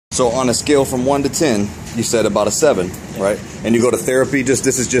So on a scale from 1 to 10, you said about a 7, right? And you go to therapy.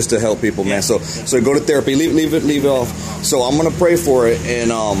 This is just to help people, man. So go to therapy. Leave it off. So I'm gonna pray for it.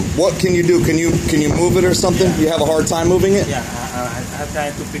 And what can you do? Can you move it or something? You have a hard time moving it? Yeah, I try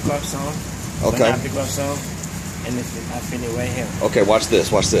to pick up some. Okay. When I pick up some, and I feel it right here. Okay, watch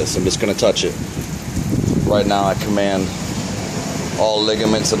this. Watch this. I'm just gonna touch it. Right now, I command all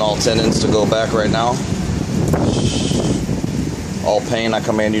ligaments and all tendons to go back right now. All pain, I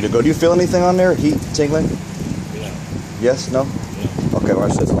command you to go. Do you feel anything on there? Heat, tingling? Yeah. Yes? No? Yeah. Okay,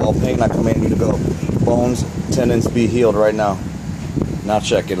 watch this. All pain, I command you to go. Bones, tendons, be healed right now. Now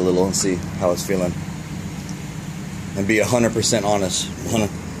check it a little and see how it's feeling. And be 100% honest.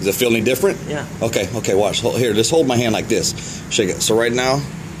 Does it feel any different? Yeah. Okay, watch. Here, just hold my hand like this. Shake it. So right now,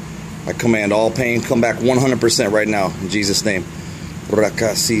 I command all pain, come back 100% right now, in Jesus' name.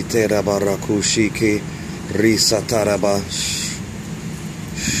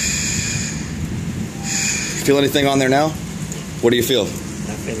 Feel anything on there now? What do you feel? I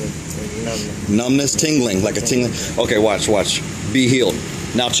feel it numbness. Numbness, tingling, like a tingling. Okay, watch. Be healed.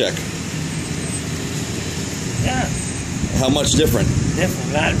 Now check. Yeah. How much different? Different,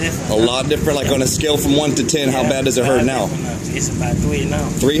 a lot different. A lot different, like on a scale from 1 to 10, how bad does it hurt now? It's about 3 now.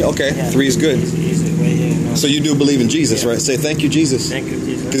 3? Okay, Yeah. 3 is good. It's right here now. So you do believe in Jesus, right? Say, thank you, Jesus. Thank you,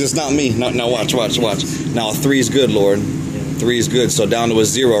 Jesus. Because it's not me. Now watch. Now 3 is good, Lord. 3 is good. So down to a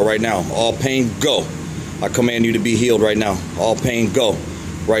 0 right now. All pain, go. I command you to be healed right now. All pain, go.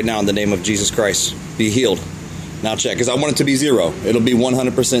 Right now in the name of Jesus Christ. Be healed. Now check, because I want it to be 0. It'll be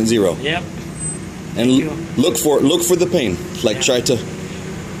 100% 0. Yep. And look for the pain. Like try to.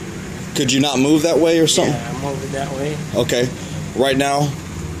 Could you not move that way or something? Yeah, I move it that way. Okay. Right now,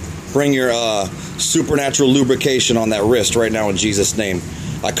 bring your supernatural lubrication on that wrist right now in Jesus' name.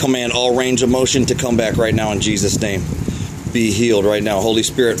 I command all range of motion to come back right now in Jesus' name. Be healed right now. Holy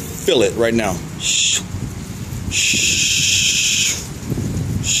Spirit, fill it right now. Shh. Shh.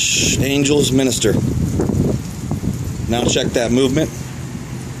 Shh. Angels, minister. Now check that movement.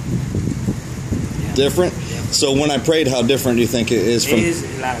 Yeah. Different? Yeah. So when I prayed, how different do you think it is from? It is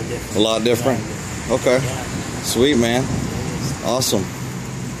a lot different. A lot different? Okay. Yeah. Sweet, man. Awesome.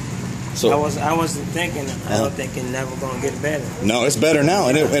 So I was thinking never gonna get better. No, it's better now,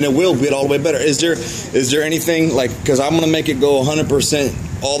 and it will get all the way better. Is there anything like, because I'm gonna make it go 100%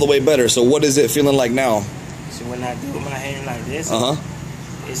 all the way better. So what is it feeling like now? So when I do my hand like this,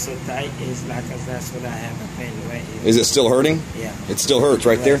 it's so tight. It's like that's what I have a pain right here. Is it still hurting? Yeah. It still hurts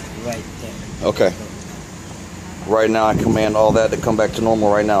right there. Right there. Okay. Right now, I command all that to come back to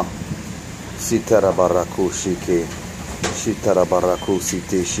normal right now. Sitara baraku shike. Shitara baraku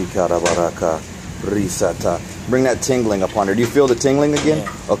site shikara baraka risata. Bring that tingling upon her. Do you feel the tingling again?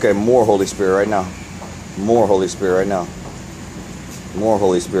 Yeah. Okay, more Holy Spirit right now. More Holy Spirit right now. More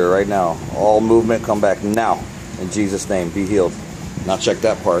Holy Spirit right now. All movement come back now. In Jesus' name, be healed. Now check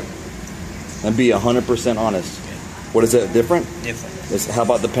that part. And be 100% honest. Yeah. What is it? Different? Different. How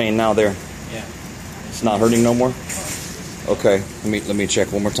about the pain now there? Yeah. It's not hurting no more? Okay, let me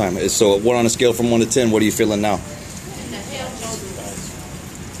check one more time. So what on a scale from 1 to 10, what are you feeling now?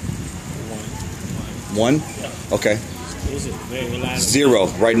 1? Okay. 0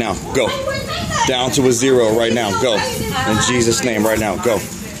 right now. Go. Down to a 0 right now. Go. In Jesus' name right now. Go.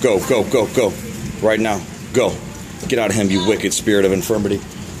 Go. Right now. Go. Get out of him, you wicked spirit of infirmity.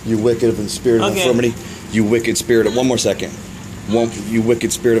 You wicked spirit of infirmity. You wicked spirit of... One more second. You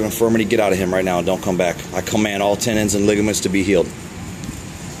wicked spirit of infirmity, get out of him right now and don't come back. I command all tendons and ligaments to be healed.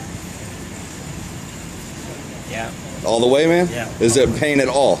 Yeah. All the way, man? Yeah. Is there pain at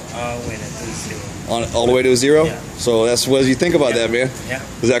all? All the way to 0. All the way to a 0? Yeah. So that's what you think about that, man? Yeah.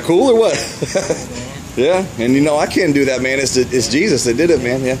 Is that cool or what? Yeah. And you know, I can't do that, man. It's Jesus that did it,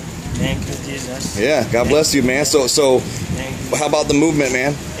 man. Yeah. Thank you, Jesus. Yeah. God bless you, man. So how about the movement,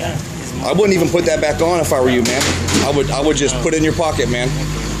 man? Yeah. I wouldn't even put that back on if I were you, man. I would just put it in your pocket, man.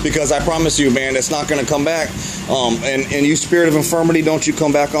 Because I promise you, man, it's not going to come back. And you spirit of infirmity, don't you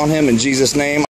come back on him in Jesus' name.